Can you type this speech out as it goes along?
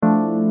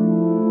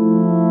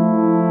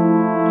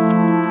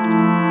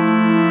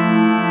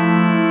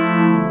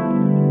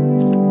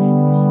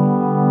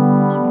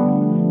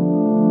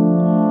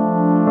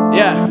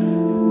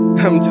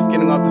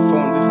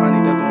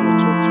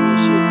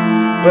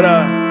But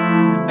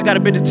I got a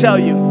bit to tell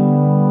you.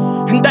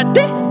 And that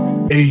day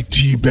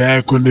AyTee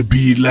back on the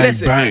beat like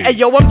listen, bang. hey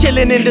yo, I'm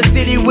chillin' in the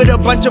city with a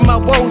bunch of my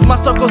woes. My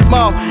circle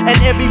small, and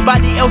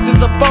everybody else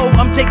is a foe.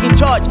 I'm taking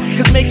charge,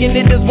 cause making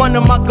it is one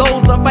of my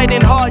goals. I'm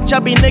fighting hard,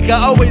 chubby nigga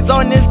always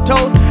on his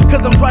toes.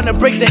 Cause I'm trying to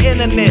break the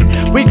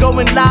internet. We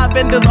going live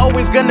and there's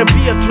always gonna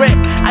be a threat.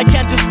 I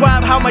can't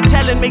describe how my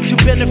talent makes you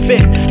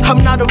benefit.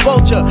 I'm not a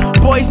vulture,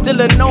 boy still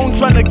unknown,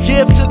 trying to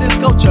give to this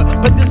culture.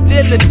 But there's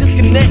still a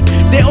disconnect.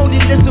 They only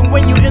listen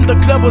when you in the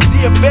club or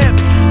ZFM.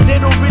 They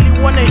don't really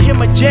wanna hear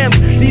my jams.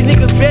 These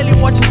niggas barely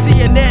watching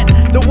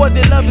CNN. The word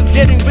they love is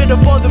getting rid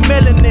of all the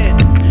melanin.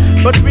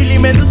 But really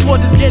man, this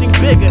world is getting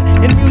bigger.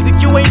 In music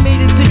you ain't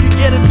made it till you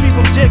get a 3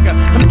 from Jigger.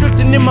 I'm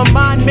drifting in my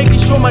mind, making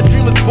sure my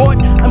dream is bought.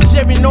 I'm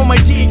sharing all my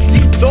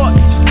THC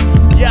thoughts.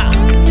 Yeah.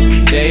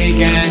 They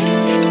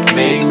can't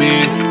make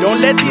me.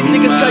 Don't let these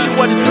niggas tell you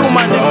what to do,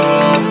 my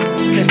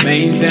nigga.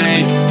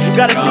 Maintain. You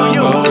gotta do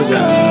you.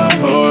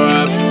 Pour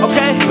up.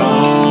 Okay?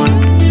 Gone.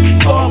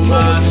 All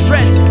my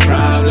stress.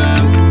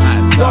 Problems.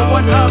 I Roll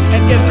one up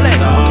and get blessed.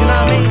 You know what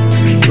I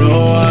mean?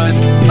 Roll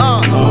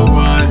one. Smoke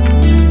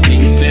one.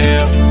 In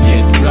there.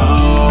 Get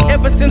blown.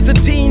 Ever since a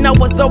teen, I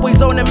was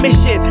always on a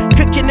mission.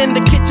 Cooking in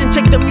the kitchen,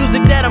 check the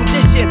music that I'm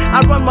dishing.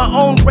 I run my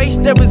own race,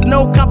 there is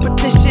no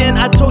competition.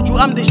 I told you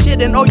I'm the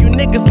shit and all you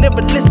niggas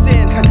never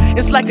listen.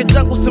 It's like a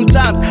jungle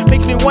sometimes,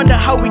 makes me wonder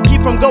how we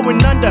keep from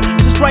going under.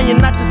 Just trying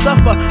not to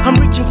suffer, I'm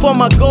reaching for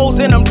my goals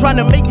and I'm trying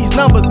to make these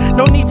numbers.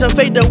 No need to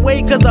fade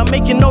away cause I'm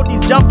making all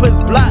these jumpers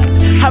blast.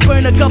 I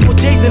burned a couple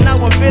days and now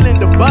I'm feeling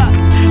the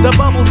buzz. The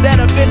bubbles that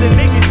I'm feeling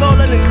make me fall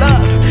in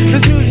love.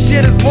 This music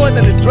shit is more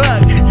than a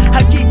drug.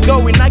 I keep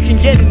going, I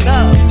can get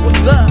enough.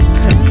 What's up?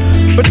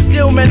 But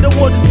still man, the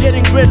world is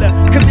getting realer.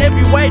 Cause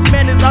every white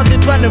man is out there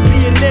trying to be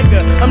a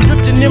nigga. I'm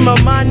drifting in my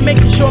mind,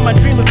 making sure my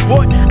dream is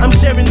bought. I'm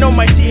sharing all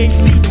my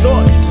THC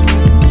thoughts.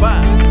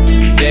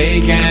 Vibe.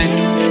 They can't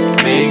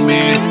make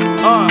me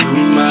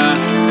lose my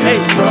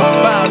control.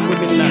 Vibe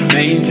with me now.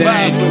 Maintain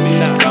Vibe with me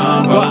now.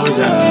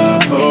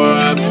 composure. Pour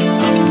up,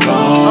 I'm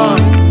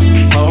gone.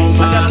 Hold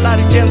my I got a lot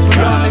of gems for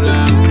y'all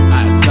problems. niggas.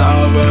 I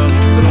solve them.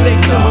 So stay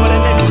tuned for the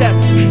next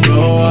chapter.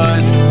 Roll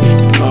one,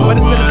 smoke But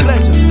it's been a one.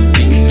 pleasure.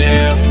 In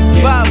there,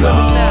 get Vibe with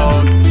me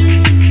now.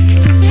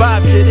 blown.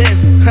 Vibe to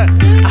this.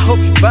 I hope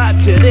you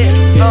vibe to this.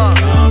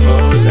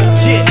 Composure.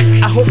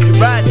 Yeah, I hope you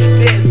ride to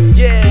this.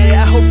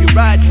 Yeah, I hope you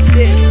ride to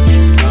this.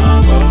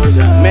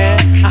 Composure.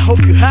 Man, I hope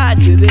you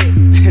hide to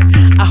this.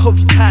 I hope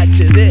you hide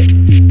to this.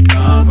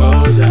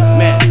 Composure.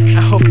 Man,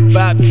 I hope you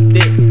vibe to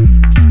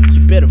this.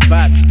 You better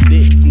vibe to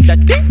this.